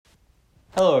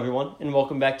Hello, everyone, and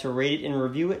welcome back to Rate It and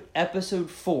Review It, Episode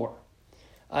 4.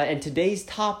 And today's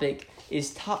topic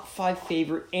is top 5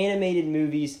 favorite animated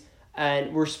movies,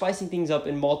 and we're spicing things up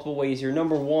in multiple ways here.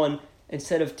 Number 1,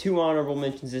 instead of 2 honorable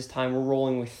mentions this time, we're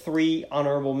rolling with 3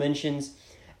 honorable mentions.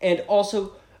 And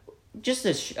also, just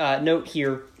a note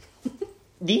here,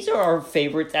 these are our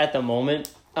favorites at the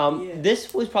moment.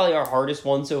 This was probably our hardest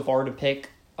one so far to pick,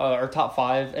 our top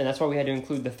 5, and that's why we had to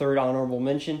include the 3rd honorable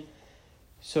mention.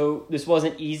 So this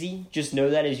wasn't easy. Just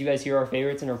know that as you guys hear our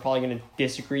favorites and are probably going to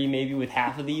disagree maybe with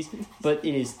half of these. But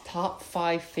it is top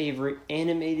 5 favorite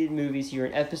animated movies here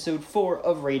in episode 4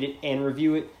 of Rate It and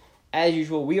Review It. As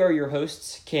usual, we are your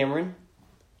hosts, Cameron,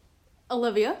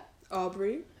 Olivia,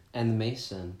 Aubrey, and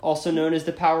Mason. Also known as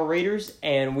the Power Raiders.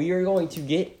 And we are going to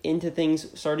get into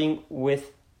things starting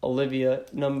with Olivia,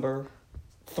 number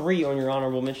 3 on your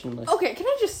honorable mention list. Okay, can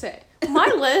I just say, my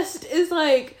list is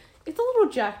it's a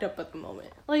little jacked up at the moment.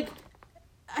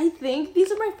 I think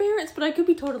these are my favorites, but I could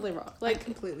be totally wrong. I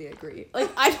completely agree.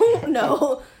 I don't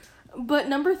know. But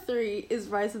number 3 is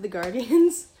Rise of the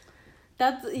Guardians.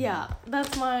 That's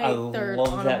my third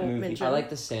love that honorable movie. mention. I like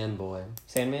the Sandboy.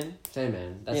 Sandman?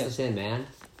 Sandman. That's Yeah. the Sandman?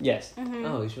 Yes. Mm-hmm.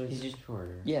 Oh, he's really He's just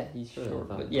shorter. Yeah, he's short,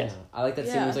 Fun. but yes. Yeah. I like that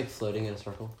scene Yeah. where he's floating in a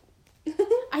circle.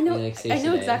 I know. Yeah, I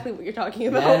know today. exactly what you're talking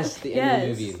about. Yes, the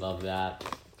end of the movie. Love that.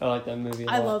 I like that movie a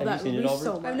lot. I love Have that you seen movie it, Aubrey?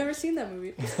 so much. I've never seen that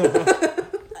movie.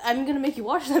 I'm gonna make you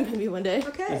watch that movie one day.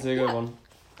 Okay. It's a good one.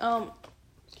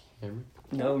 Cameron?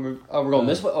 No, we're going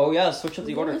this way. Oh, yeah, switch up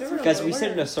the order. Different Guys, we order.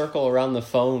 sit in a circle around the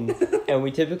phone, and we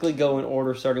typically go in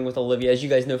order, starting with Olivia, as you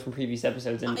guys know from previous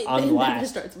episodes, and I'm It never last.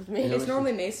 starts with me. It's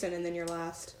normally Mason and then you're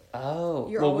last. Oh,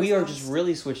 You're well, we always are last. just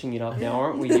really switching it up now,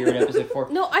 aren't we, here in episode 4?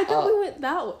 No, I thought we went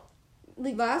that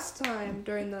way. Last time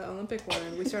during the Olympic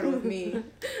one, we started with me.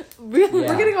 Really? Yeah.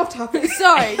 We're getting off topic.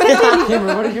 Sorry.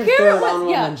 Cameron, what is your Cameron third was-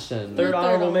 honorable yeah. mention? Third Third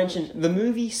honorable honorable mention, the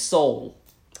movie Soul.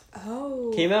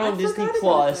 Oh. Came out on I Disney forgot about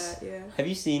Plus. that, yeah. Have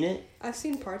you seen it? I've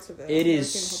seen parts of it. It I've never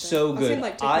is seen the whole so thing. good.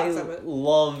 I've seen I TikToks of it.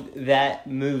 loved that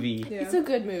movie. Yeah. It's a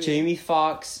good movie. Jamie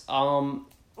Foxx, Ooh,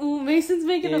 Mason's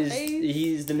making a is face.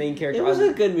 he's the main character. It was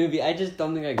a good movie. I just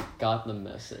don't think I got the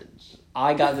message.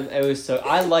 I got them. It was so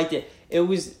I liked it.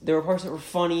 There were parts that were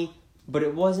funny, but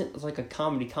it wasn't like a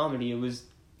comedy. It was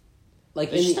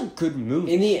Like it's just a good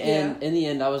movie. in the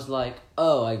end, I was like,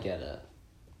 oh, I get it.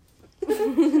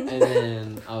 And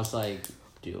then I was like,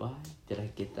 do I? Did I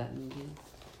get that movie?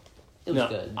 It was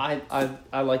good.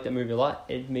 I liked that movie a lot.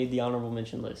 It made the honorable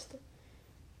mention list.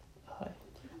 I'm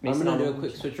Mason, gonna do a honorable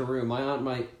quick mention? switcheroo.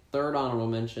 My third honorable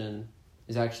mention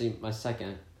is actually my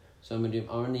second. So I'm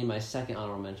gonna need my second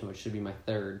honorable mention, which should be my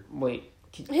third. Wait,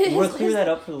 you His- want to clear his- that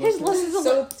up for the his listeners? list is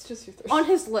So it's just your third. on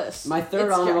his list. My third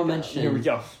It's honorable jacked up. Here we mention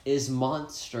go. is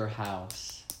Monster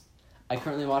House. I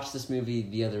currently watched this movie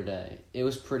the other day. It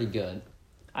was pretty good.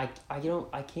 I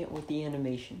can't with the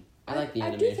animation. I like the I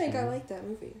animation. do think I like that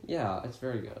movie. Yeah, it's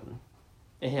very good.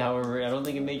 And however, I don't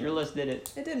think it made your list, did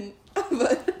it? It didn't.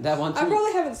 But That one I too.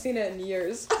 probably haven't seen it in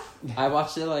years. I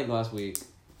watched it last week.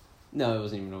 No, it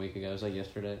wasn't even a week ago. It was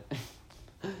yesterday.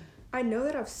 I know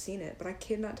that I've seen it, but I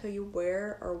cannot tell you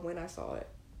where or when I saw it.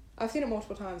 I've seen it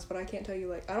multiple times, but I can't tell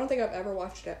you, I don't think I've ever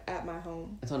watched it at my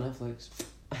home. It's on Netflix.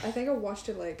 I think I watched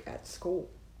it, at school.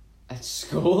 At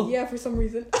school? Yeah, for some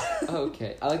reason.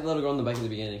 Okay. I like the little girl in the back at the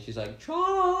beginning. She's like,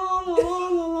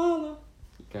 tra-la-la-la-la.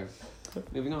 Okay.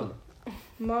 Moving on.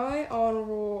 My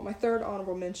third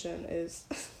honorable mention is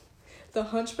The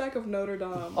Hunchback of Notre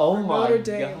Dame. Oh or my Notre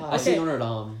Dame. God. I see Okay, Notre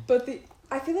Dame. but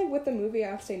I feel like with the movie, I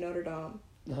have to say Notre Dame.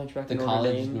 The Hunchback The of Notre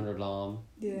college Dame. Notre Dame.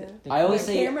 Yeah. I always But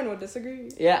say Cameron would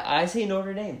disagree. Yeah, I say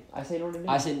Notre Dame. I say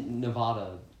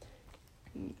Nevada.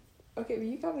 Okay, but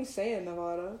you got me saying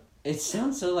Nevada. It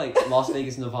sounds so like Las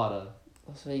Vegas, Nevada.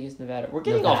 Las Vegas, Nevada. We're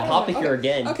getting Nevada. off topic Okay. here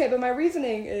again. Okay, but my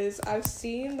reasoning is I've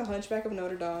seen The Hunchback of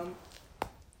Notre Dame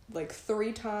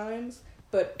 3 times,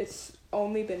 but it's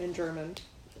only been in German.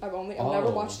 I've never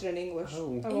Oh. watched it in English.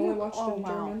 Oh. I've only watched Oh, it in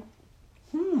wow.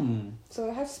 German. So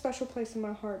it has a special place in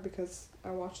my heart because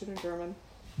I watched it in German.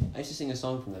 I used to sing a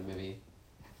song from that movie.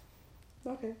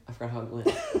 Okay. I forgot how it went.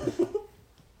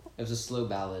 It was a slow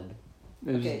ballad.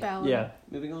 It was- Okay. Ballad. Yeah.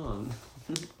 Moving on.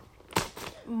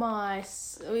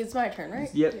 It's my turn, right?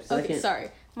 Yep. Yes. Second. Okay, sorry.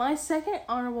 My second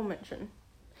honorable mention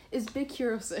is Big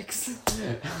Hero 6.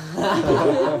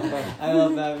 I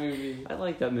love that movie. I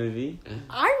like that movie.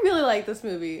 I really like this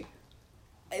movie.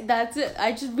 That's it.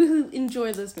 I just really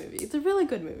enjoy this movie. It's a really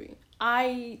good movie.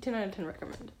 10 out of 10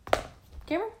 recommend.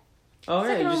 Cameron? Oh yeah,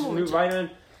 Second just honorable move right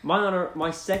on.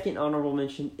 My second honorable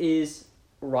mention is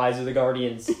Rise of the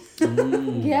Guardians.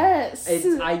 Yes.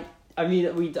 I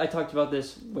talked about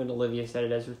this when Olivia said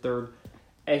it as her third.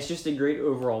 It's just a great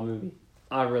overall movie.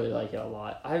 I really like it a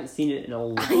lot. I haven't seen it in a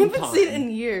long I time. haven't seen it in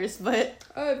years, but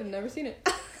I've never seen it.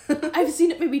 I've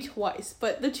seen it maybe twice.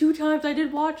 But the 2 times I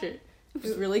did watch it, it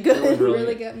was really It was good. really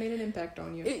really good. made an impact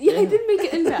on you. It did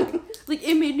make an impact. Like,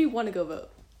 it made me want to go vote.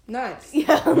 Nice.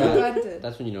 Yeah. I'm glad it did.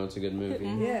 That's when you know it's a good movie.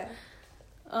 Mhm.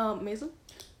 Yeah. Mason?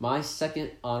 My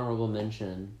second honorable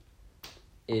mention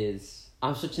is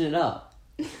I'm switching it up.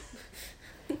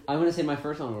 I'm gonna say my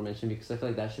first honorable mention because I feel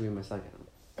like that should be my second.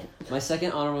 My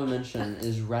second honorable mention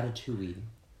is Ratatouille.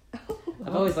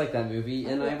 I've always liked that movie,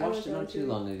 and I I watched like it not too Ratatouille.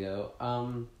 long ago.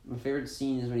 My favorite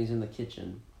scene is when he's in the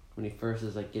kitchen, when he first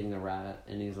is like getting a rat,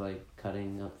 and he's like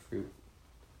cutting up fruit.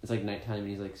 It's like nighttime, and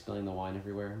he's like spilling the wine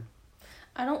everywhere.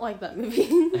 I don't like that movie.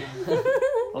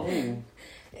 Oh,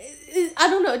 I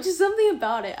don't know, just something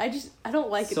about it. I don't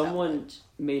like it that someone much.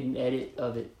 made an edit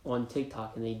of it on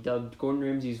TikTok, and they dubbed Gordon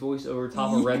Ramsay's voice over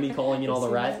top of Remy calling in all the I've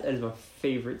seen rats. that. That is my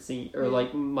favorite scene, or Yeah.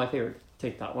 like my favorite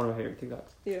TikTok, one of my favorite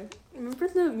TikToks. Yeah. Remember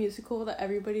the musical that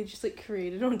everybody just like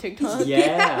created on TikTok?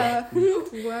 Yeah.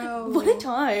 Wow. What a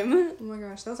time. Oh my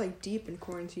gosh, that was like deep in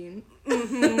quarantine.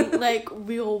 Mhm, like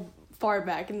real far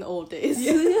back in the old days.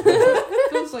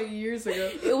 Feels like years ago.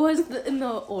 It was in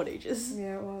the old ages.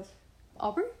 Yeah, it was.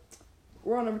 Aubrey?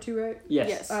 We're on number 2, right? Yes.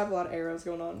 Yes. I have a lot of arrows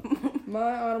going on.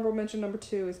 My honorable mention number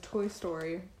 2 is Toy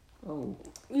Story. Oh.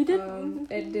 You did.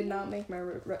 It did not make my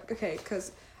okay,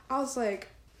 because I was like,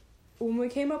 when we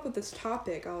came up with this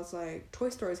topic, I was like, Toy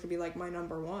Story is gonna be like my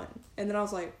number 1, and then I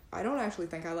was like, I don't actually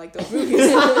think I like those movies,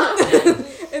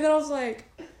 and then I was like,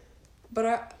 but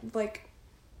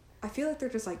I feel like they're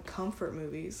just like comfort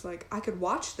movies. Like I could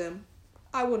watch them,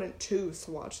 I wouldn't choose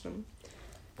to watch them.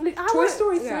 Like, Toy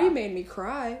Story 3 made me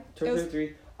cry. Toy It was- Story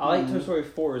 3. I like Toy Story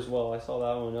 4 as well. I saw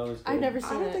that one. That was good. I've never I seen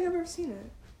don't it. think I've ever seen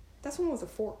it. That's one with a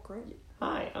fork, right?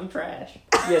 Hi, I'm trash.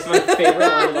 Yes, my favorite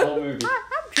line of the whole movie.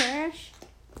 I'm trash.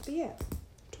 But yeah,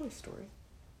 Toy Story.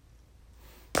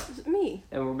 It's me.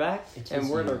 And we're back, It and is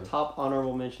we're at our you. top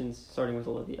honorable mentions, starting with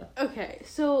Olivia. Okay,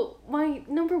 so my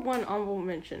number 1 honorable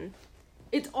mention,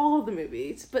 it's all of the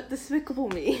movies, but Despicable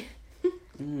Me.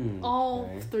 All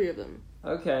okay. 3 of them.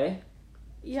 Okay.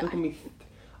 Yeah. Look at me.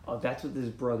 Oh, that's what his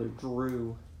brother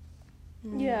drew.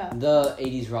 Yeah. The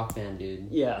 80s rock band dude.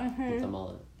 Yeah. Mhm. With the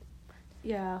mullet.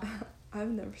 Yeah. I've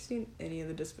never seen any of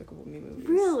the Despicable Me movies.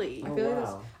 Really? I Oh, feel like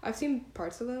wow. I've seen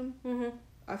parts of them. Mm-hmm.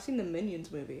 I've seen the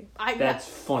Minions movie. That's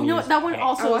funny. You know as what? That one heck.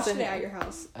 also I was watched in it at there. your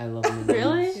house. I love the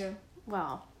Really? Yeah.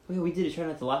 Wow. Yeah, we did it. Try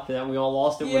not to laugh at that. And we all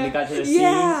lost it when they got to the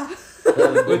Yeah. scene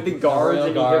with the guards royal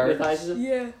and guards. he hypnotizes them.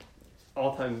 Yeah.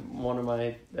 All time, one of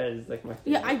my that is like my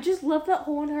favorite Yeah, I just love that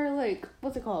whole entire, like,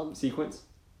 what's it called? sequence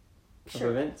of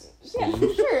Sure. events. Yeah,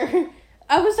 sure.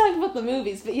 I was talking about the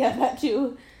movies, but yeah, that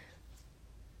too.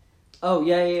 Oh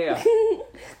yeah.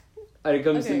 And it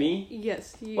comes to Okay. me.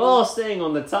 Yes. You. Well, staying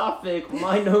on the topic,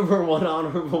 my number 1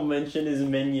 honorable mention is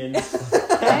Minions.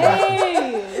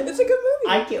 Hey! It's a good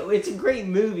movie. It's a great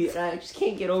movie, and I just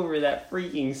can't get over that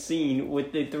freaking scene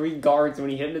with the 3 guards when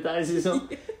he hypnotizes them.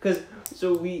 Because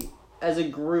we, as a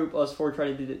group, us 4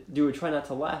 tried to do a try not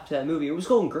to laugh to that movie. It was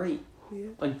going great Yeah.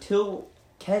 until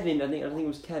Kevin, I think it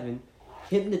was Kevin,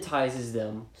 hypnotizes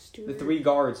them. Stuart. The 3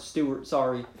 guards, Stuart,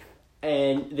 sorry,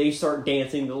 and they start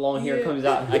dancing. The long hair Yeah. comes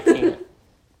out. I can't.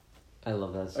 I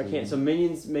love that I scene. can't. So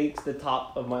Minions makes the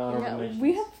top of my honorable Yeah, mentions.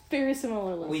 we have very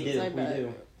similar lists. We do. I We bet.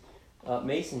 do.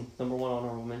 Mason, number 1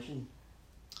 honorable mention.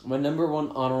 My number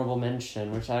 1 honorable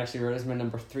mention, which I actually wrote as my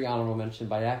number 3 honorable mention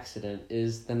by accident,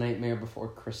 is The Nightmare Before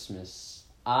Christmas.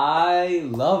 I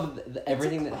love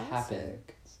everything that happened.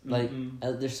 Like,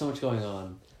 Mhm. there's so much going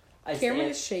on. Cameron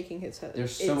is shaking his head.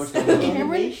 There's so much And going on.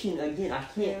 animation again. I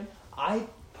can't. Yeah. I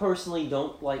personally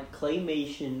don't like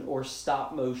claymation or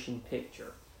stop motion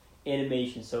picture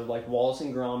animation. So like Wallace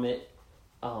and Gromit,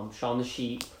 Shaun the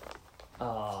Sheep.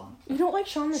 You don't like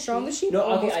Shaun the Shaun the Sheep? Sheep No,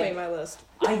 okay, almost I- made my list.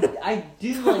 I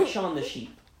do like Shaun the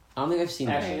Sheep I don't think I've seen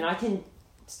actually, and I can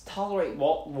tolerate that.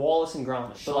 Wallace and Gromit.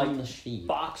 But Shaun like the Sheep.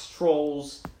 Box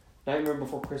Trolls, Nightmare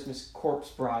Before Christmas, Corpse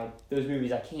Bride, those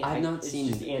movies I can't. I've not it's seen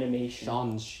just the animation.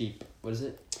 Shaun's Sheep. What is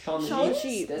it? Shaun the Shaun the Sheep.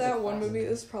 Sheep. That's a That one classic. movie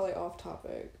is probably off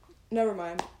topic. Never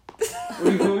mind. What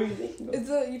are you thinking? It's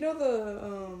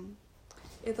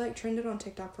it like trended on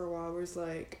TikTok for a while. Where it's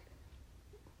like,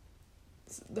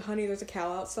 the honey, there's a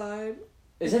cow outside.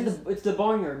 Is that it's the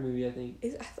Barnyard movie? I think.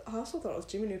 I also thought it was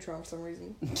Jimmy Neutron for some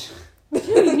reason.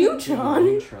 Neutron.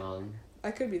 Neutron. I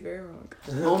could be very wrong.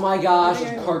 Oh my gosh,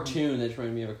 Yeah. a cartoon. That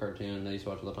reminded me of a cartoon that I used to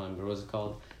watch all the time. What was it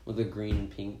called? With the green and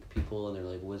pink people, and they're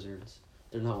like wizards.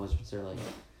 They're not wizards. They're like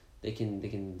they can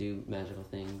do magical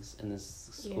things. And this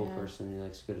school Yeah. person who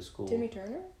likes to go to school. Timmy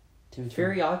Turner. Timmy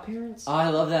Very Odd Parents. Oh, I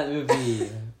love that movie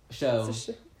show. It's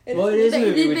a Well, it is a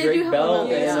movie with they do Drake have Bell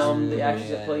another- and yeah. the actress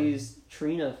that Yeah. plays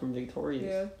Trina from Victorious.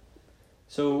 Yeah.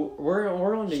 So we're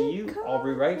on to you,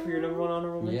 Aubrey, right, for your number one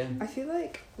honorable mention? I feel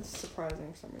like this is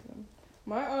surprising for some reason.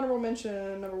 My honorable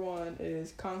mention number 1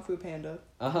 is Kung Fu Panda.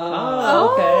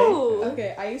 Oh, okay.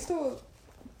 Okay, I used to.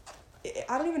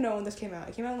 I don't even know when this came out.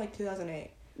 It came out in like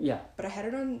 2008. Yeah. But I had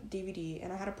it on DVD,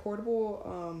 and I had a portable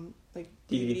like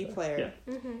DVD DVD player.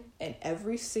 Mm-hmm. And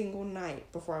every single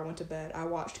night before I went to bed, I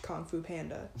watched Kung Fu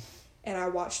Panda. And I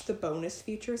watched the bonus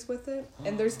features with it.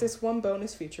 And there's this one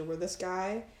bonus feature where this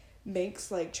guy makes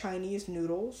like Chinese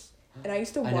noodles. And I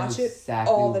used to I know watch it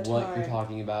exactly all the what time. you're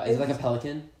talking about. Is it like a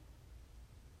pelican?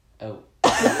 Oh.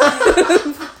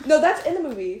 No, that's in the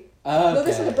movie. Okay. No,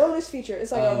 this is a bonus feature.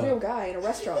 It's like Oh. a real guy in a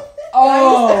restaurant.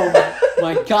 Oh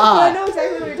my I god. know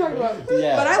exactly what you're talking about.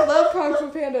 Yeah. But I love Kung Fu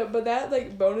Panda, but that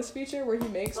like bonus feature where he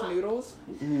makes noodles,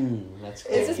 That's it's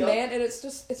cool. this man, and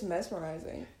it's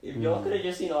mesmerizing. If y'all could have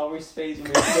just seen Aubrey's face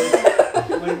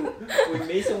when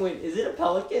Mason went, is it a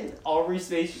pelican? Aubrey's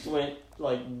face just went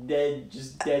like dead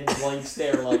blank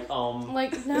stare, like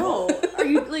Like, no. Are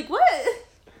you, like, what?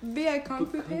 But yeah, Kung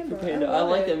Fu Panda. I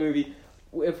like it. that movie.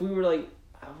 If we were like,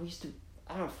 we used to,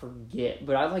 I don't forget,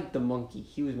 but I liked the monkey.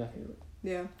 He was my favorite.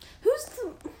 Yeah. Who's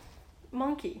the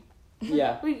monkey?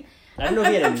 Yeah. Wait, I don't know if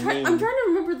he had a I'm name. trying to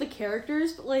remember the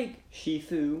characters, but, like,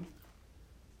 Shifu.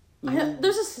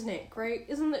 there's a snake, right?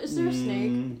 Is there a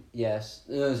snake? Yes.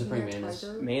 There's a praying Yeah, mantis.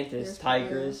 tiger. Mantis, There's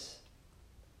tigress,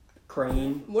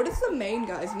 crane, What is the main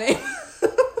guy's name?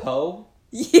 Poe.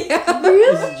 Yeah.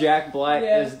 This is Jack Black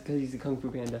Yeah. because he's the Kung Fu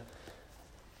Panda.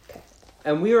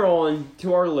 And we are on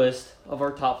to our list of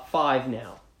our top 5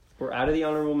 now. We're out of the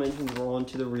honorable mentions. We're on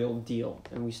to the real deal,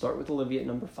 and we start with Olivia at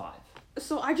number 5.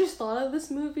 So I just thought of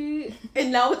this movie,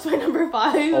 and now it's my number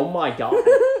 5. Oh my god!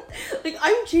 Like,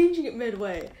 I'm changing it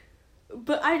midway.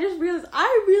 But I just realized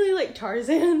I really like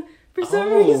Tarzan for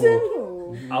some Oh. reason.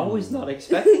 Oh. I was not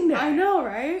expecting that. I know,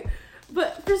 right?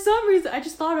 But for some reason, I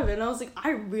just thought of it, and I was like,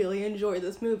 I really enjoy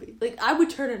this movie. Like, I would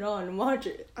turn it on and watch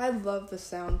it. I love the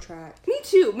soundtrack. Me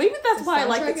too. Maybe that's The why I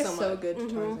like soundtrack it is so much. so good to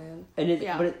Mhm. Tarzan. And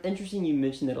Yeah. but it's interesting you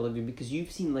mentioned that, Olivia, because you've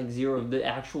seen like zero of the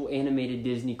actual animated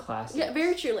Disney classics. Yeah,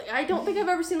 very true. Like, I don't think I've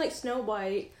ever seen like Snow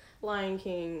White, Lion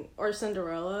King, or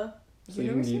Cinderella. You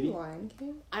Sleeping never Beauty? seen Lion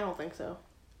King? I don't think so.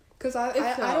 Because If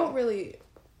I so- don't really.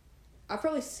 I've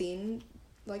probably seen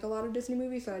like a lot of Disney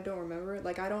movies, but I don't remember it.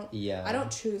 Like I don't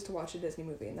choose to watch a Disney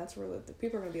movie, and that's where the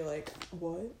people are gonna be like,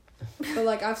 "What?" But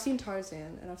like I've seen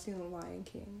Tarzan and I've seen The Lion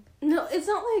King, No, it's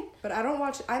not like but I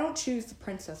don't choose the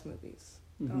princess movies.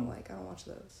 I don't watch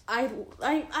those. I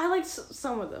like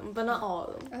some of them, but not all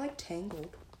of them. I like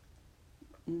Tangled.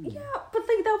 Yeah, but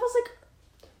like that was like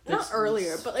not That's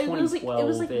earlier, but it was like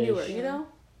 2012-ish. newer, you know?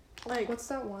 Like What's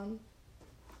that one?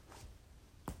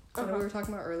 I know we were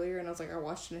talking about earlier, and I was like, I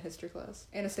watched it in a history class.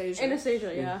 Anastasia.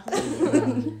 Anastasia, yeah.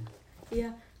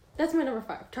 Yeah. That's my number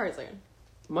 5, Tarzan.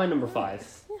 My number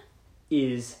 5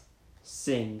 is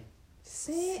Sing.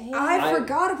 Sing. I- I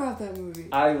forgot about that movie.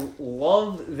 I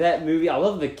love that movie. I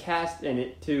love the cast in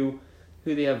it too.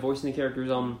 Who they have voicing the characters.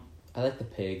 I like the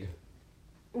pig.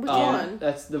 Which one?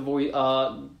 That's the voice.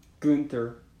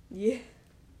 Gunther, Yeah.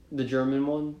 the German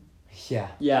one. Yeah.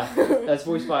 Yeah, that's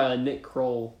voiced by Nick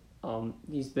Kroll.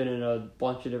 He's been in a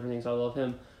bunch of different things. I love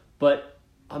him, but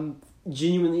I'm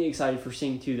genuinely excited for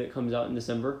Sing 2 that comes out in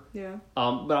December. Yeah.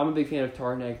 But I'm a big fan of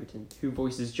Taron Egerton, who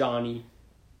voices Johnny,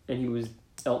 and he was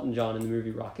Elton John in the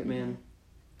movie Rocket Man.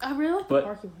 I really like but- the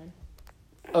Porcupine.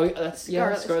 Oh, yeah, that's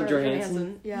Scarlett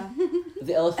Johansson, Yeah.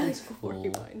 The elephant's cool.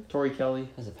 Porcupine. Tori Kelly.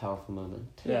 Has a powerful moment.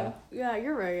 Yeah, Yeah,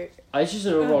 you're right. It's just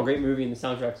an overall great movie, and the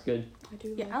soundtrack's good, I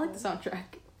do. Yeah, I like the soundtrack.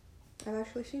 I've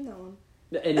actually seen that one.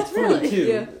 and it's funny Really? too,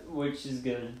 Yeah. which is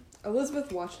good.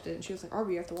 Elizabeth watched it, and she was like,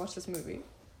 "Arby, you have to watch this movie."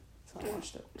 So I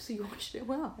watched it. So you watched it?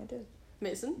 Wow. I did.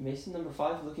 Mason? Mason number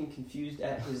 5 looking confused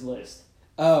at his list.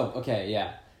 Oh, okay,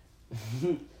 yeah.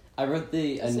 I wrote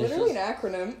the It's initials. literally an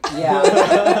acronym. Yeah.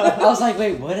 I was like,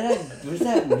 wait, what does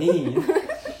that mean?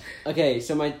 Okay,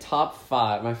 so my top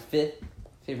 5, my 5th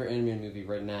favorite animated movie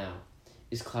right now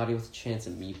is Cloudy with a Chance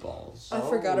of Meatballs. I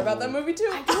forgot about that movie too.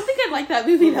 I don't think I like that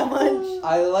movie that much.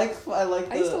 I like the.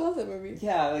 I used to love that movie.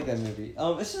 Yeah, I like that movie.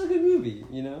 It's just a good movie,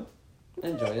 you know. I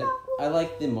enjoyed it. I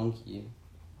like the monkey.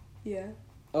 Yeah.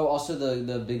 Oh, also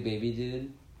the big baby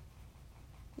dude.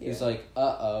 Yeah. He's like,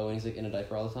 and he's like in a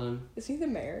diaper all the time. Is he the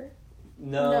mayor?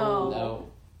 No. No,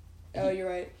 Oh, you're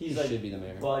right. He's he like should be the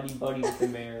mayor. buddy with the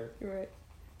mayor. You're right.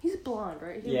 He's blonde,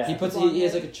 right? Yeah. He puts blonde he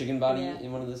has hair. like a chicken body Yeah.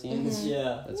 in one of the scenes. Mhm.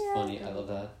 Yeah, That's Yeah. funny. I love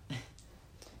that.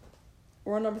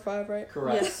 We're on number 5, right?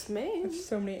 correct. Yes, ma'am. There's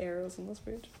so many arrows on this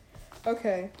page.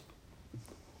 Okay.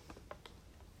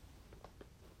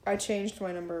 I changed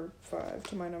my number 5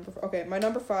 to my number 4. Okay, my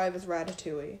number 5 is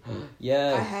Ratatouille.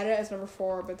 Yeah. I had it as number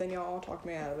 4, but then y'all all talked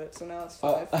me out of it, so now it's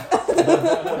Oh.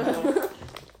 5.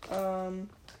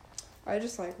 I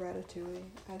just like Ratatouille.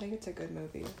 I think it's a good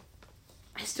movie.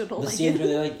 I still don't The like scenes it. where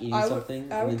they're like eating I would-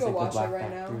 something. I and would it's go like the watch it black right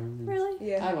now. background. Really?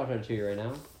 Yeah. I'd watch Ratatouille right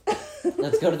now.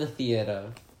 Let's go to the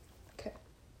theater.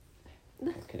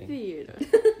 The Just kidding. theater.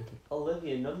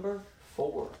 Olivia, number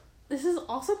 4. This is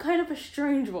also kind of a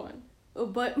strange one,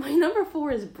 but my number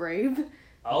 4 is Brave.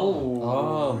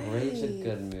 Oh, Brave's a Brave.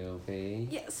 good movie.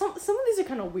 Yeah, some of these are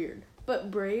kind of weird,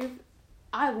 but Brave,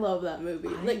 I love that movie.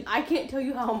 Like I can't tell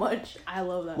you how much I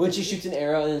love that. When movie. she shoots an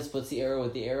arrow and then splits the arrow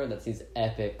with the arrow, that seems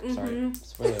epic. Sorry, Mhm.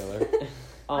 spoiler alert.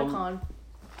 Icon.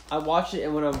 I watched it,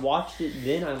 and when I watched it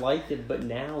then, I liked it, but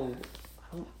now...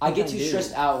 I get think too do.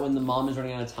 stressed out when the mom is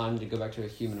running out of time to go back to a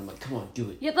human. I'm like, come on, do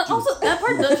it. Yeah, that do also it. that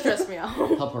part does stress me out.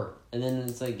 Help her. And then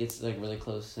it's like gets like really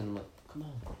close and I'm like, come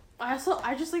on.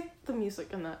 I just like the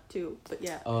music in that too. But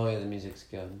yeah, Oh yeah, the music's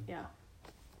good.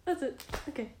 that's it.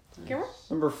 Okay, Cameron.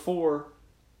 Number 4,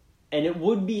 and it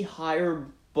would be higher,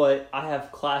 but I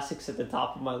have classics at the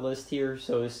top of my list here,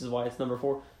 so this is why it's number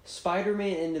 4.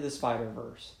 Spider-Man Into the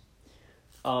Spider-Verse.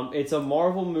 It's a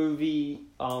Marvel movie.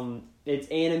 It's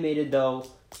animated though,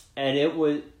 and it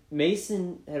was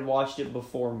Mason had watched it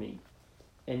before me,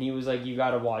 and he was like, "You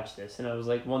got to watch this." And I was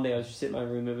like, one day I was just sitting in my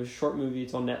room. It was a short movie.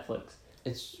 It's on Netflix.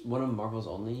 It's one of Marvel's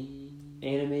only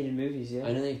Animated movies, yeah.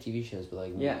 I know they have TV shows, but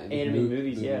like Yeah, animated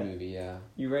movies, yeah. movie, yeah.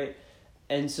 You're right.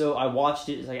 And so I watched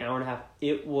it. It's like an hour and a half.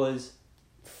 It was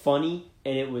funny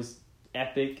and it was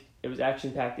epic. It was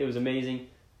action packed. It was amazing,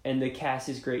 and the cast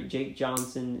is great. Jake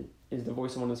Johnson is the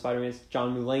voice of one of the Spider-Mans.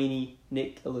 John Mulaney,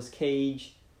 Nicolas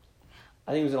Cage.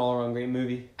 I think it was an all-around great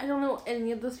movie. I don't know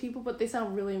any of those people, but they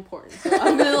sound really important. So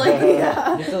I'm gonna like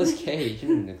yeah. Nicolas Cage. You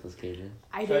know who Nicolas Cage is.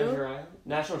 I Treasure do. Island,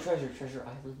 National Treasure, Treasure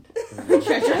Island,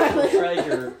 Treasure Island.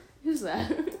 Treasure. Who's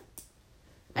that?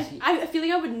 Is he- I feel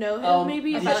like I would know him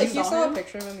maybe if I like If you saw saw a him.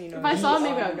 picture of him, you know. If I saw him,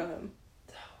 maybe He, I would know him.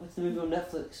 What's the movie on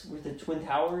Netflix with the Twin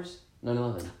Towers?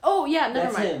 9/11. Oh yeah, never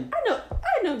That's mind. him.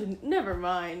 I know. Never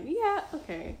mind. Yeah,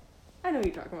 okay. I know what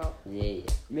you're talking about. Yeah.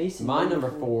 Mason. My number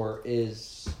 4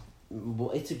 is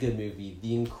well, it's a good movie,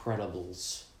 The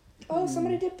Incredibles. Oh,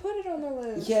 somebody did put it on their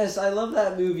list. Yes, I love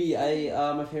that movie.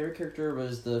 My favorite character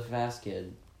was the fast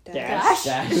kid. Dash.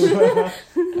 Dash. I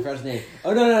forgot his name.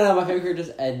 Oh no! My favorite character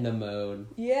is Edna Mode.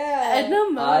 Yeah. Edna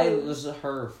Mode. I was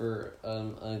her for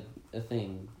a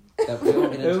thing that we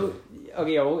won't get into.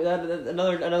 Okay, well,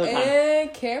 another time.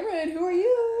 And Cameron, who are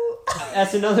you?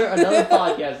 That's another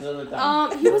podcast. Another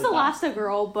time. He was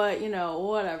Elastigirl, but you know,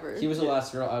 whatever. He was the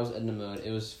last girl. I was Edna Mode.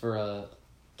 It was for a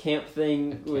Camp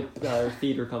thing with our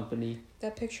theater company.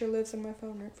 That picture lives in my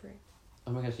phone rent free.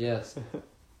 oh my gosh, yes.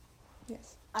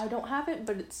 Yes. I don't have it,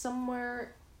 but it's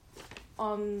somewhere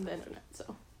on the internet.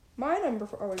 So My number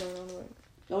 4. Oh, wait, no.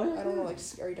 Oh yeah. I don't know. Like,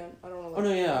 are you done? I don't know. Oh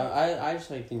no, yeah. I just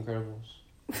like The Incredibles.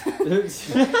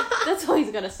 that's all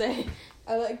he's gonna say.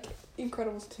 I like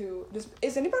Incredibles 2.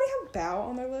 Is anybody have Bow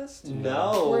on their list?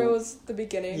 No. Where it was the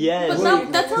beginning. Yes. But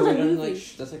no, that's not So a we don't, movie. like,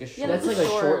 that's like a short. Yeah, That's like a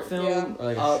short film. Yeah. or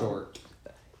like a short.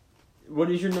 What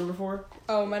is your number 4?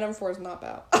 Oh, my number 4 is not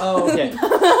Bow. Oh, okay. No,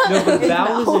 but It's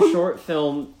Bow was Bow. a short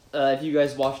film. If you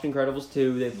guys watched Incredibles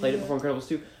 2, they played it before Incredibles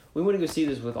 2. We went to go see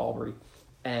this with Aubrey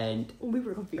and We were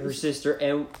her confused. sister,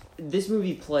 and this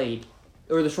movie played,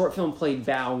 or the short film played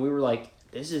Bow, and we were like,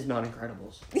 this is not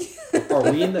Incredibles.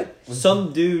 Are we in the...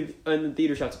 Some dude in the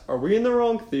theater shouts, are we in the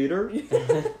wrong theater?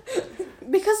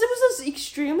 Because it was this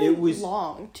extremely It was-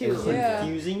 long It too. was Yeah.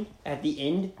 confusing. At the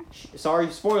end, sorry,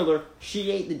 spoiler,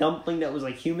 she ate the dumpling that was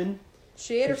like human.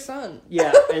 She ate her son.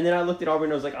 Yeah, and then I looked at Aubrey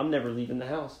and I was like, I'm never leaving the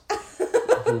house.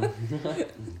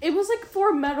 It was like for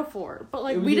a metaphor, but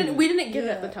like It we was- didn't get it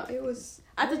at the time. It was.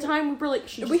 At the time, we were like,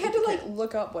 We had to like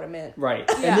look up what it meant. Right.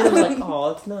 Yeah. And then it was like,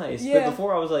 oh, that's nice. Yeah. But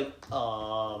before I was like,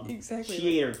 Exactly.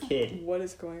 she ate her kid. What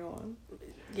is going on?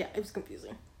 Yeah, it was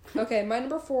confusing. Okay, my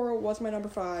number 4 was my number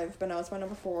 5, but now it's my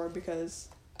number 4 because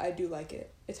I do like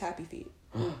it. It's Happy Feet.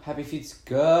 Happy Feet's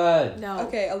good. No.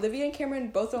 Okay, Olivia and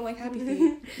Cameron both don't like Happy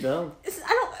Feet. No. It's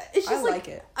just I like like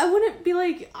it. I wouldn't be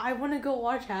like I want to go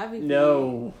watch Happy Feet.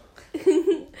 No.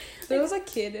 There was a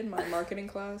kid in my marketing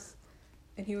class,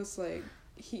 and he was like,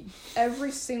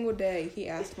 every single day he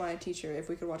asked my teacher if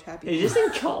we could watch Happy Feet. Is this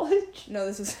in college? No,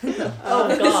 this is Oh,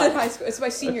 this is God. in high school. It's my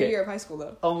senior Okay. year of high school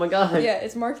though. Oh my god. Yeah,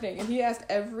 it's marketing, and he asked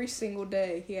every single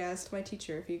day. He asked my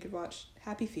teacher if he could watch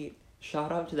Happy Feet.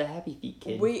 Shout out to the Happy Feet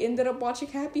kid. We ended up watching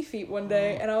Happy Feet one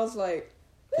day, and I was like,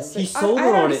 this He is, sold I her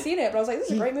had on already it. seen it, but I was like, this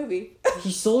is a He- great movie.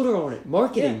 He sold her on it.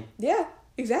 Marketing. Yeah,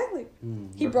 exactly.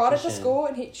 He brought it to Repetition. school,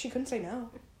 and she couldn't say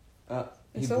no.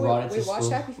 And He so brought it we to watched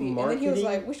school. Happy Feet, and then he was Marketing.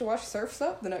 like, "We should watch Surf's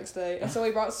Up the next day." And so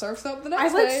we brought Surf's Up the I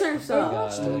next like day. Surf's We Up.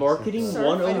 watched God. it. Marketing Surf- I do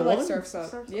 101. like Surf's Up.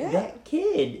 Surf's Up. Yeah. That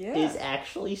kid Yeah. is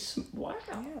actually wow.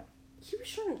 Yeah. He was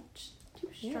trying. He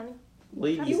was Yeah. trying. He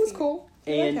Ladies was cool.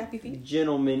 I like Happy and Feet.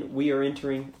 gentlemen, we are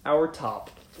entering our top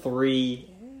 3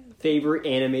 Yeah. favorite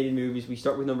animated movies. We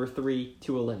start with number 3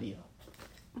 to Olivia.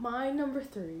 My number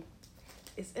 3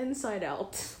 is Inside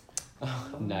Out.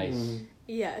 Nice. Mm,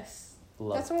 Yes.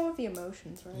 Love. That's the one with the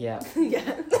emotions, right? yeah.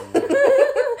 Yeah.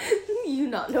 You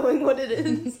not knowing what it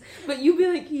is, but you be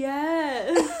like,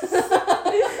 yes.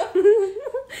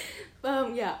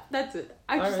 Yeah, that's it.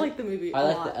 I just Alright. like the movie. I a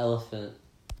like lot. the elephant,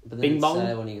 but then Bing it's bong?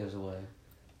 sad when he goes away.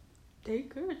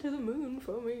 Take her to the moon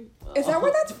for me. Is that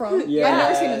where that's from? Yeah. I've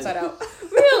never seen Inside Out.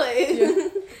 Really? Yeah.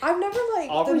 I've never like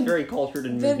Aubrey's the, very cultured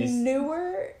in the movies.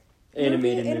 newer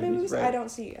Animated anime movies, right? I don't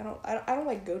see. I don't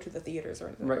like go to the theaters or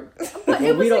anything. Right. But Well, it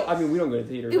was we don't. like, I mean, we don't go to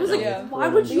theaters. it was right like, now. Yeah. why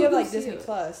would We you have go like see Disney it?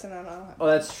 Plus, and I don't have. Oh,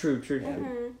 that's true. True. Yeah.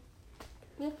 True.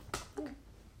 Mhm.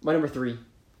 My number 3,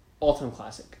 all-time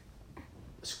classic.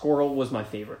 Squirrel was my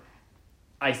favorite.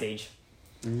 Ice Age.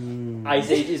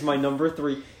 Ice Age is my number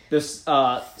 3. This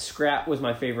Scrap was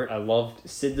my favorite. I loved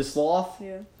Sid the Sloth.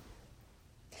 Yeah.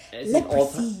 It's an Leprosy.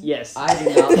 all-time. Yes. I do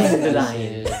not like The this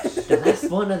Lion. shit. The last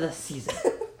one of the season.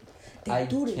 They I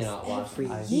do this cannot watch every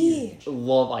Ice year.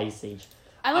 Love Ice Age.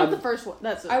 I like I'm- the first one.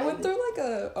 That's it. I went through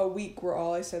like a week where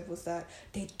all I said was that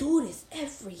they do this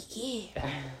every year.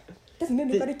 Doesn't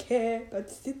anybody care?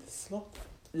 That's the sloth.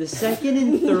 The second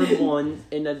and third one,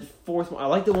 and the fourth one, I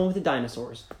like the one with the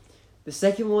dinosaurs. The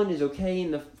second one is okay,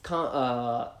 and the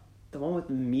one with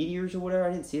the meteors or whatever,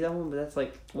 I didn't see that one, but that's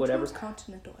like whatever. Which one's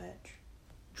Continental Edge.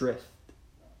 Drift.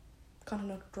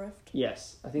 Continental Drift.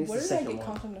 Yes, I think it's Where the did I second get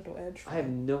one. Continental Edge from? I have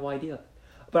no idea.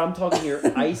 But I'm talking here,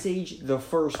 Ice Age, the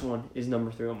first one, is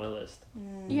number 3 on my list.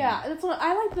 Yeah, that's what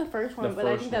I like the first one, The but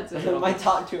I first think that's one. it. My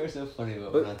top 2 are so funny,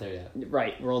 but we're not there yet.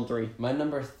 Right, we're on 3. My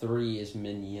number 3 is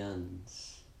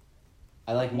Minions.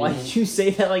 I like Why Minions. did you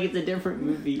say that like it's a different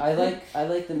movie? I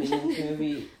like the Minions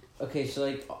movie. Okay, so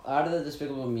like out of the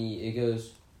Despicable Me, it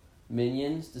goes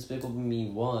Minions, Despicable Me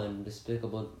 1,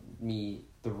 Despicable Me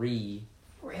 3.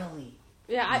 Really?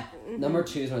 Yeah, Number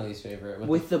 2 is my least favorite.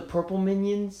 With the purple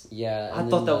minions? yeah, I and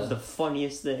thought then that was the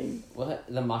funniest thing. what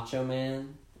the Macho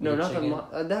Man. No, with not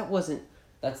chicken. that wasn't.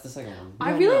 That's the second one.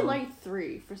 I No, really no. like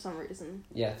 3 for some reason.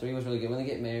 Yeah, 3 was really good when they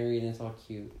get married and it's all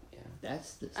cute. Yeah,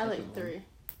 That's the I second like one. 3. That's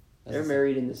They're the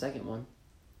married in the second one.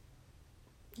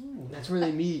 That's where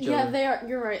they meet each Yeah, other. they are.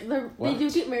 You're right. They What?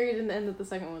 do get married in the end of the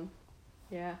second one.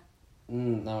 Yeah.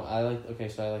 No, I like. Okay,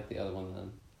 so I like the other one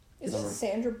then. Is Number- this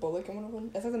Sandra Bullock in one of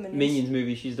them? Is that the Minions? Minions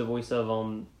movie. She's the voice of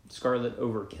Scarlet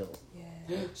Overkill.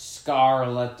 Yeah.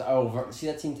 Scarlet over. See,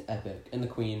 that seems epic. And the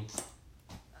Queen.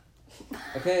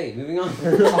 Okay, moving on.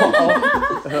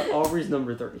 Aubrey's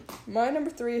number 30. My number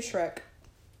 3 is Shrek.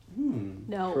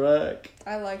 No. Shrek.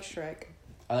 I like Shrek.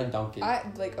 I like Donkey.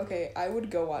 Okay, I would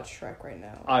go watch Shrek right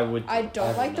now. I would. I don't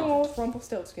I like would the not. one with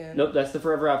Rumpelstiltskin. Nope, that's the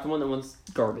Forever After one. That one's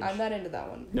garbage. I'm not into that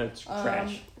one. No, it's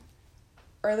trash.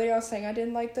 Earlier I was saying I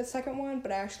didn't like the second one,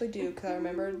 but I actually do because I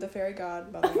remember the fairy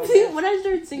godmother. When I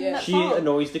started singing Yeah. that She song,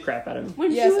 annoys the crap out of me.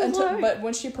 when Yes, she was like, but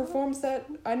when she performs that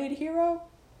 "I Need a Hero,"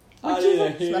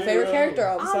 It's my favorite character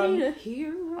all of a I need sudden. a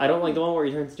hero. I don't like the one where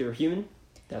he turns into a human.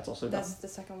 That's also dumb. That's the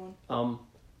second one. What?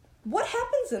 What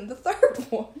happens in the third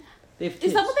one? They have kids.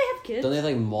 Is that what they have kids? Don't they have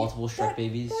like multiple Shrek That-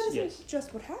 babies? That isn't Yes.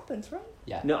 just what happens, right?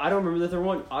 Yeah. No, I don't remember the third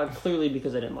one. Clearly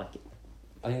because I didn't like it.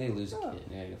 I think they lose a Oh. kid.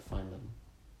 I gotta go find them.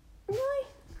 Really?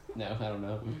 No, I don't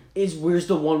know. Where's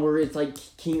the one where it's like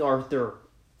King Arthur,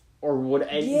 or what?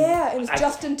 Yeah, it was I-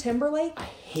 Justin Timberlake. I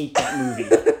hate that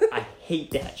movie. I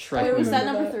hate that Shrek Wait, was movie. that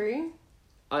remember number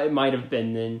that. 3? It might have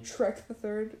been then. Shrek the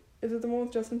Third. Is it the one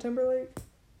with Justin Timberlake?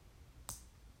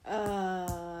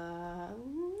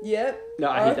 Yep. No,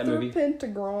 I hate Arthur that movie.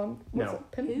 Pentagon. What's No.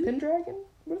 it? Who? Pendragon?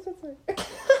 What does that say?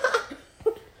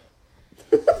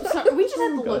 Sorry, we just had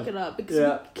to God. look it up because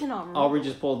Yeah. we cannot remember. Aubrey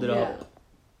just pulled it up.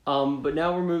 But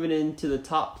now we're moving into the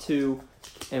top 2,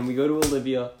 and we go to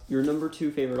Olivia. Your number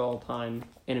 2 favorite all-time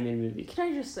animated movie.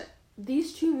 Can I just say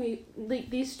these two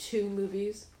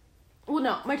movies? Well,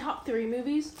 no, my top 3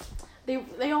 movies.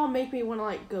 They all make me want to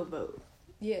like go vote.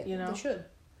 Yeah, You know? they should.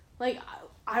 Like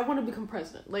I want to become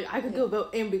president. Like I could go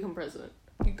vote and become president.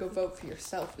 You go vote for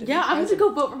yourself. to be Yeah, I'm going to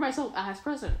president. go vote for myself as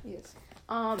president. Yes.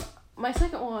 My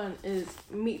second one is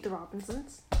Meet the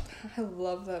Robinsons. I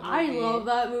love that movie. I love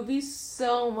that movie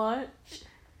so much.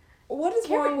 What is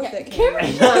wrong with it, Cameron,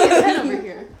 Cameron? got his head over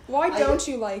here. Why don't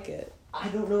you like it? I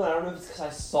don't know. I don't know if it's because I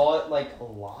saw it like a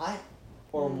lot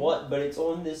or what, but it's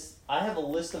on this. I have a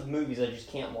list of movies I just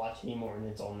can't watch anymore, and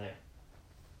it's on there.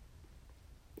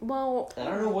 Well, I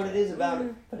don't know what it is about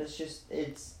it, but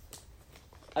it's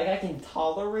like I can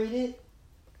tolerate it,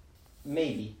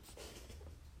 maybe,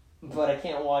 but I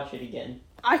can't watch it again.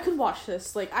 I could watch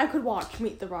this. Like, I could watch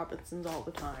Meet the Robinsons all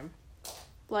the time.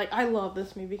 Like, I love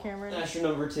this movie, Cameron. That's your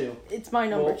number 2. It's my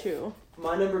number Well, 2.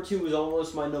 My number 2 was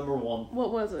almost my number 1.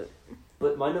 What was it?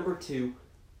 But my number 2,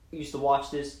 we used to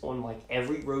watch this on like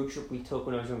every road trip we took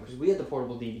when I was young, because we had the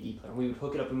portable DVD player. We would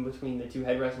hook it up in between the 2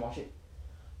 headrests and watch it.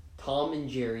 Tom and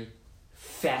Jerry,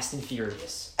 Fast and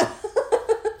Furious.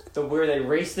 Where they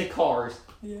race the cars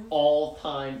all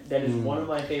time. That is one of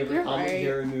my favorite You're Tom and right.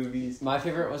 Jerry movies. My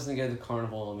favorite was to go to the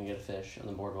carnival and we get a fish on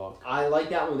the boardwalk. I like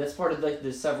that one. That's part of like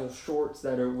the several shorts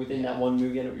that are within that one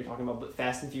movie. I know what you're talking about. But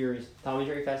Fast and Furious, Tom and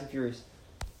Jerry, Fast and Furious,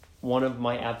 one of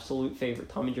my absolute favorite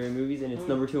Tom and Jerry movies, and it's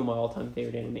number 2 on my all-time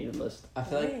favorite animated list. I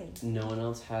feel like no one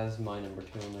else has my number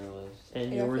 2 on their list.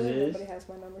 And Yeah, I yours feel like is? nobody has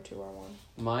my number 2 or 1.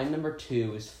 My number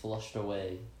 2 is Flushed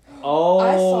Away. Oh,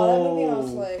 I saw that movie and I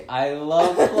was like, I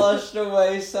love Flushed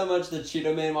Away so much. The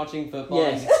Cheeto Man watching football.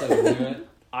 Yes. I get so into it.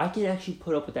 I can actually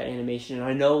put up with that animation, and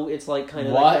I know it's like kind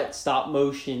of What? like that stop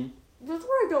motion. That's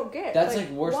what I don't get. That's like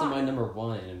worse than why? my number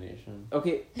 1 animation.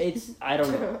 Okay, it's I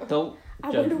don't know. Don't I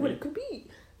judge wonder me. what it could be.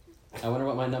 I wonder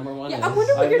what my number 1 is. Yeah, I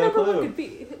wonder I what have your no number clue. 1 could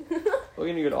be. We're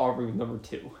gonna go to Aubrey with number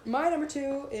 2. my number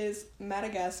 2 is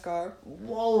Madagascar.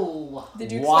 Whoa!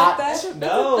 Did you What? expect that?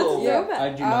 No. Yeah. Throwback. I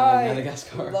do not like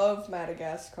Madagascar. Love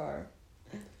Madagascar.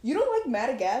 You don't like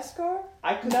Madagascar?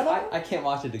 I could. None of I, them? I can't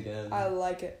watch it again. I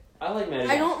like it. I like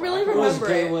Madagascar. I don't really It was remember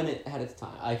good it. when it had its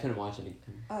time. I couldn't watch it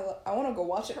again. I want to go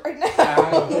watch it right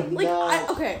now. Like,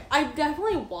 No. I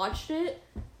definitely watched it,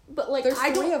 but like There's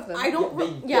I don't. 3 of them. I don't.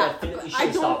 They Yeah, definitely but should I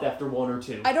have don't. stopped after 1 or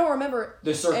 2. I don't remember.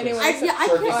 The circus. Anyway, I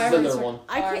Circus can't. is another one.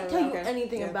 I can't tell you Okay.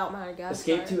 anything Yeah. about Madagascar.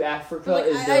 Escape to Africa Like,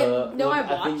 is the. I I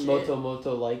think watched Moto it.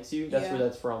 Moto Likes You. That's Yeah. where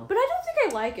that's from. But I don't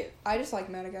think I like it. I just like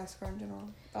Madagascar in general.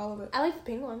 All of it. I like the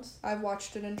penguins I've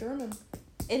watched it in German.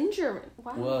 in German.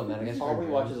 Wow. Whoa, Madagascar. Aubrey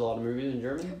watches a lot of movies in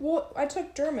German. Well, I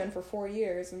took German for 4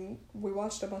 years, and we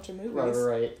watched a bunch of movies.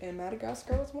 Right. And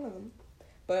Madagascar was one of them.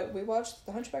 But we watched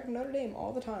The Hunchback of Notre Dame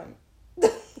all the time.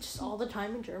 Just all the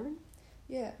time in German.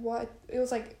 Yeah, well, it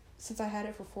was like, since I had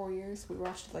it for 4 years, we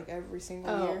watched it like every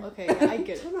single Oh, year. okay. Yeah, I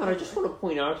get it. Time out, I just want to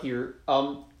point out here,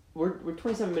 we're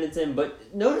 27 minutes in,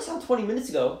 but notice how 20 minutes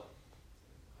ago,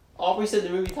 Aubrey said the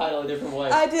movie title a different way.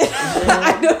 I did.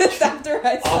 I noticed after I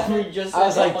said it. Aubrey just said I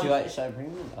was the like, Hunch- should I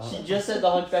bring it up? She just said the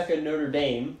Hunchback of Notre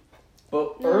Dame,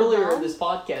 but Notre earlier Dame? in this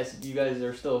podcast, if you guys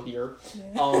are still here,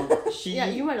 Yeah. she Yeah,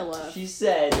 you might have left. she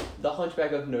said the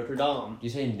Hunchback of Notre Dame. Do you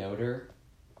say Notre?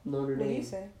 Notre What do you Dame.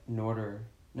 say? Norder.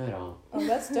 No, I don't. Oh,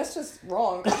 that's just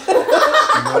wrong.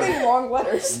 Putting wrong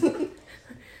letters. What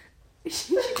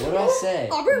do I say?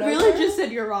 Aubrey Notre? really just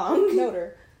said you're wrong.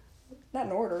 Noter. Not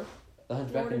Norder. The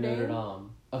Hunchback Notre of Notre Dame? Dame.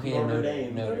 Okay, Notre Notre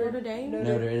Dame. Notre. Notre Dame. Notre-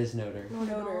 Notre. It is Notre.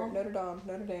 Notre. Notre Dame.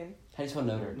 Notre Dame. How do you spell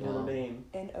Notre? Notre Dame.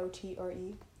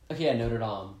 N-O-T-R-E. Okay, yeah, Notre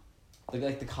Dame.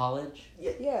 Like the college?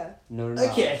 Yeah. Notre Dame.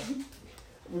 Okay.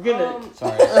 We're gonna.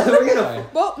 Sorry. We're gonna. Sorry.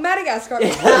 Well, Madagascar.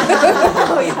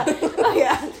 Oh yeah. Oh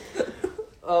yeah.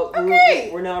 Okay.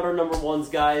 We're now at our number 1s,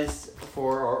 guys,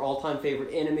 for our all-time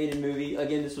favorite animated movie.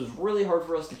 Again, this was really hard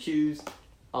for us to choose.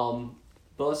 But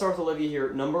let's start with Olivia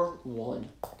here. Number 1.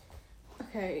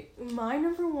 Okay, my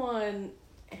number 1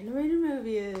 animated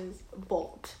movie is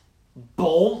Bolt.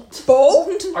 Bolt?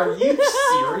 Bolt? Are you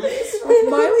serious?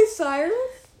 Miley Cyrus?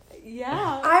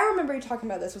 Yeah. I remember you talking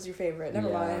about this was your favorite. Never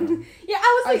Yeah. mind. Yeah,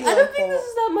 I was I like, do I like don't think Bolt. this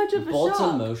is that much of a Bolt's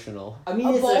shock. emotional. I mean, A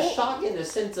it's a Bolt? shock in the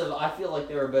sense of I feel like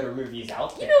there are better movies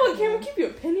out You there. know what, Cameron? Keep your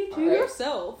opinion to Alright.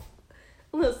 yourself.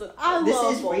 Listen, I This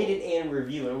love is Bolt. rated and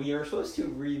review, and we are supposed to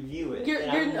review it. You're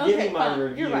and I'm okay, giving my fine.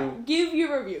 review. You're right. Give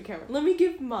your review, Cameron. Let me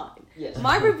give mine. Yes.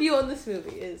 My review on this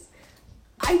movie is,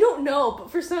 I don't know,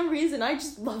 but for some reason I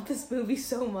just love this movie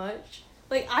so much.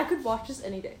 Like, I could watch this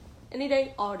any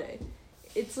day, all day.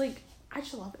 It's like, I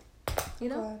just love it. You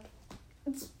know?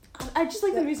 God. I just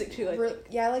like the music too.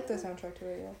 Yeah, I like the soundtrack to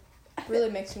it, yeah. Really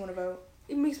makes you want to vote.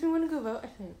 It makes me want to go vote, I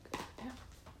think. Yeah.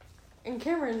 And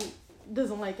Cameron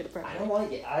doesn't like it, I apparently. don't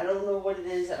like it. I don't know what it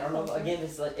is. I don't know. Again,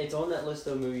 it's like it's on that list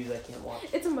of movies I can't watch.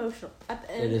 It's emotional. At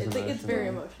the end, It is it's like it's very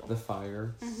emotional. The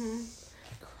fire. Mm-hmm.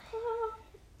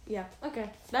 Yeah, okay.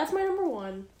 That's my number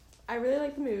 1. I really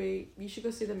like the movie. You should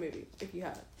go see the movie if you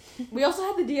haven't. We also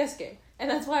had the DS game, and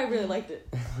that's why I really liked it.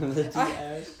 The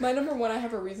DS. My number 1, I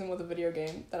have a reason with a video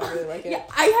game that I really like it. Yeah,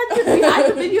 we had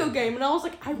the video game, and I was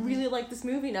like, I really like this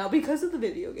movie now because of the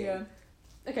video game. Yeah.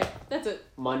 Okay, that's it.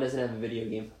 Mine doesn't have a video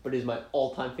game, but it is my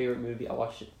all-time favorite movie. I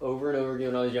watched it over and over again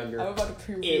when I was younger. I'm about to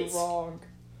prove It's- you wrong.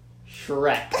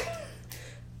 Shrek.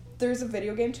 there's a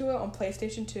video game to it on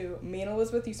PlayStation 2. Me and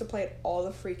Elizabeth used to play it all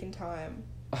the freaking time.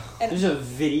 And There's a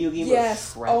video game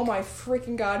yes, of Shrek. oh my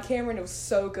freaking god, Cameron, it was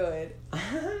so good.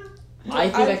 I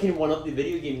think I can one up the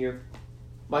video game here.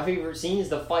 My favorite scene is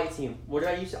the fight scene. What did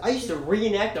I used to? I used to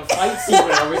reenact the fight scene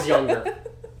when I was younger.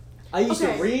 I used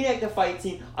Okay. to reenact the fight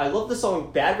scene. I love the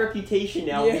song "Bad Reputation"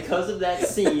 now Yeah. because of that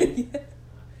scene.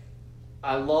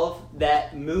 I love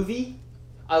that movie.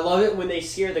 I love it when they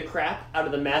scare the crap out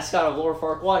of the mascot of Lord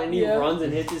Farquaad and he Yeah. runs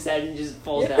and hits his head and just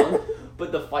falls Yeah. down.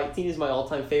 But the fight scene is my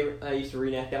all-time favorite. I used to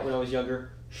reenact that when I was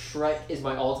younger. Shrek is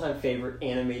my all-time favorite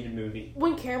animated movie.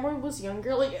 When Cameron was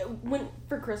younger, like when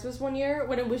for Christmas one year,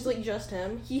 when it was like just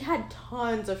him, he had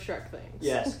tons of Shrek things.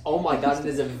 Yes. Oh my god, it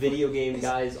is a video game,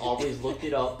 guys. Always looked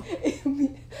it up.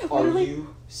 Are Literally-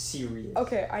 you serious?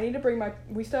 Okay, I need to bring my.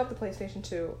 We still have the PlayStation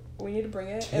 2. We need to bring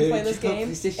it and Dude, play this you have game.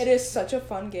 PlayStation- It is such a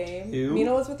fun game. Two? Me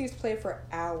and Elizabeth used to play it for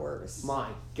hours. My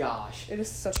gosh. It is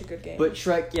such a good game. But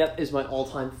Shrek, yep, is my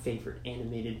all-time favorite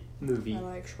animated movie. I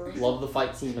like Shrek. Love the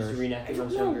fight scenes to reenact I when I don't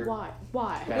was know younger. why.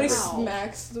 Why? When When he Wow.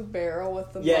 smacks the barrel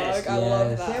with the Yes, mug, I love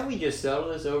yes. that. Can we just settle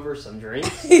this over some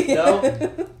drinks?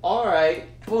 No? Alright,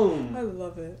 I boom.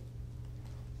 love it.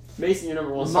 Mason, your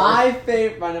number one.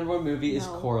 Sorry. My number one movie is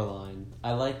No. Coraline.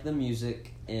 I like the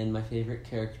music, and my favorite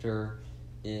character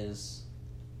is.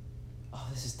 Oh,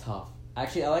 this is tough.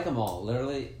 Actually, I like them all.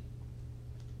 Literally,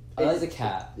 I like the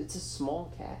cat. It's a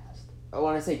small cast. Oh,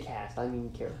 when I say cast, I mean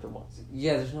character-wise.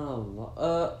 Yeah, there's not a lot.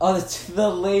 The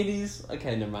ladies.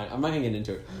 Okay, never mind. I'm not gonna get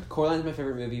into it. Coraline's my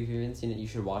favorite movie. If you haven't seen it, you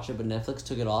should watch it. But Netflix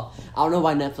took it off. I don't know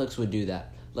why Netflix would do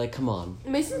that. Like, come on.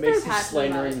 Mason's very Mason's passionate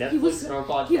about slandering it. Netflix He was in our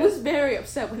podcast. he was very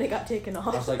upset when it got taken off.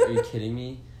 I was like, are you kidding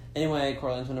me? Anyway,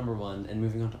 Coraline's my number one, and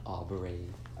moving on to Aubrey.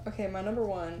 Okay, my number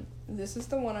one. This is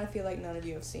the one I feel like none of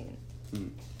you have seen. Hmm.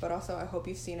 But also, I hope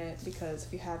you've seen it because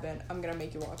if you haven't, I'm gonna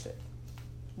make you watch it.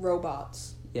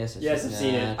 Robots. Yes, Yes, I've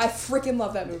seen it. I freaking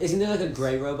love that movie. Isn't there like a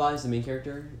gray robot as the main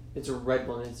character? It's a red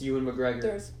one. It's Ewan McGregor.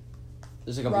 There's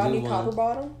There's like a Rodney blue one.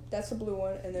 Copperbottom. That's the blue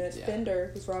one, and then it's Yeah.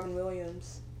 Fender, who's Robin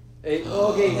Williams.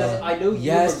 Okay, I know Ewan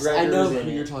Yes, McGregor's I know in who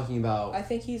it. you're talking about. I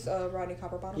think he's Rodney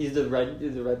Copperbottom. He's the red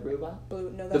robot? Blue.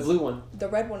 No, The that's blue one. the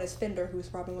red one is Fender,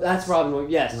 who's Robin Williams. That's Robin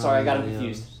Williams. Yes, sorry, I got him Robin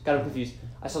confused. Williams. Got him confused.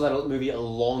 I saw that movie a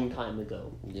long time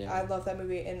ago. Yeah. I love that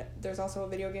movie, and there's also a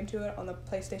video game to it on the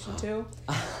PlayStation 2.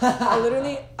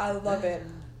 I love it.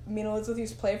 Me and Elizabeth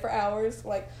used to play for hours.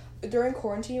 Like, during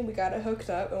quarantine, we got it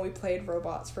hooked up, and we played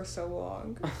Robots for so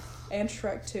long. And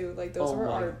Shrek 2. Like, those Oh were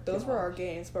my were our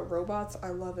games, but Robots, I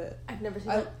love it. I've never seen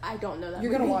I- that. I don't know that.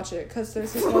 You're gonna movie. watch it, because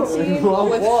there's this one scene Whoa.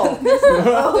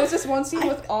 with... there's this one scene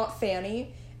with Aunt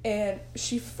Fanny, and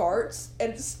she farts,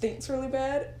 and it stinks really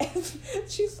bad, and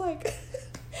she's like...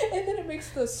 And then it makes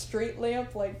the street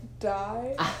lamp, like,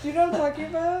 die. Do you know what I'm talking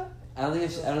about? I don't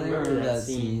think I remember that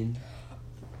scene.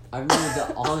 I remember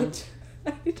the aunt.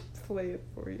 I need to play it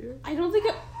for you. I don't think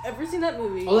I've ever seen that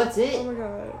movie. Oh, that's it. Oh my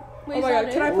god. Wait, oh is my that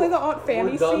god, can it? I play the Aunt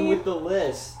Fanny We're done scene? with the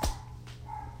list.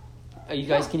 You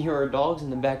guys can hear our dogs in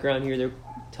the background here. They're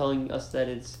telling us that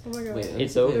it's... Oh my god. Wait,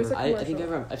 It's let me over. There's a I think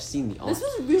commercial. I've seen the aunt. This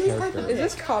was really hard character. to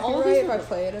Is this All of copyright these if I were-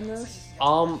 play it in this?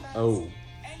 Oh.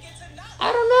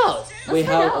 I don't know. Wait,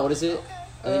 how find out. old is it?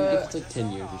 I think if it's like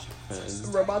 10 years, we should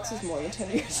find. Robots is more than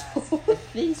 10 years old. I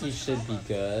think you should be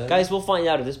good. Guys, we'll find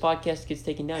out if this podcast gets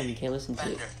taken down. You can't listen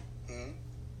to it.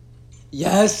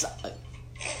 Yes!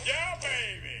 Yeah,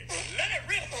 baby. Let it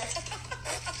rip.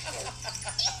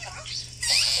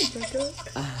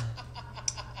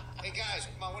 Hey guys,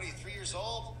 come on, what are you, 3 years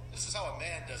old? This is how a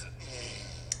man does it.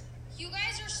 You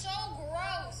guys are so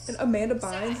gross. And Amanda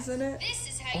Bynes is in it. This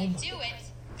is how you do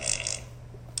it.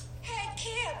 Hey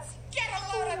kids, get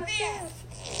a load of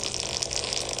this.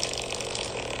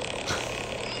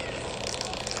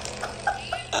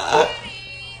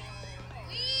 Daddy,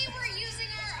 we were using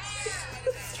our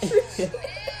arms.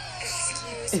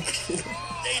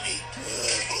 Baby.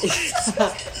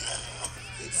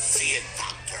 See a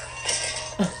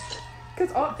doctor.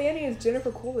 Because Aunt Fanny is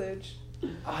Jennifer Coolidge.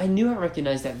 I knew I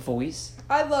recognized that voice.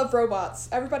 I love Robots.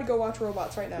 Everybody go watch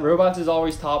Robots right now. Robots is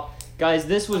always top. Guys,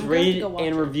 this was I'm going to Rated go watch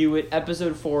and it. Review It,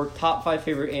 Episode 4, Top 5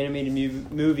 Favorite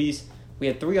Animated Movies. We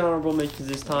had 3 honorable mentions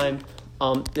this time.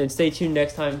 And stay tuned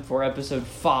next time for Episode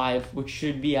 5, which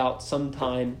should be out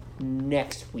sometime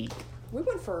next week. We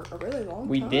went for a really long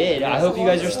We time. did. I That's hope a you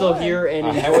guys long are still time. here and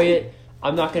enjoy it.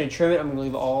 I'm not going to trim it. I'm going to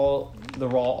leave all the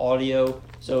raw audio.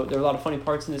 So there are a lot of funny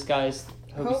parts in this, guys.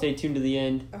 Hope you Hope- stay tuned to the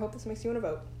end. I hope this makes you want to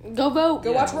vote. Go vote.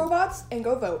 Go Yeah. watch Robots and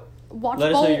go vote. Watch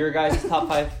Let us know Bolt. your guys' top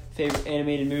 5 favorite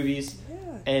animated movies. Yeah.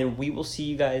 And we will see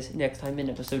you guys next time in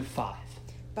Episode 5.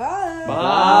 Bye.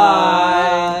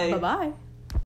 Bye. Bye bye.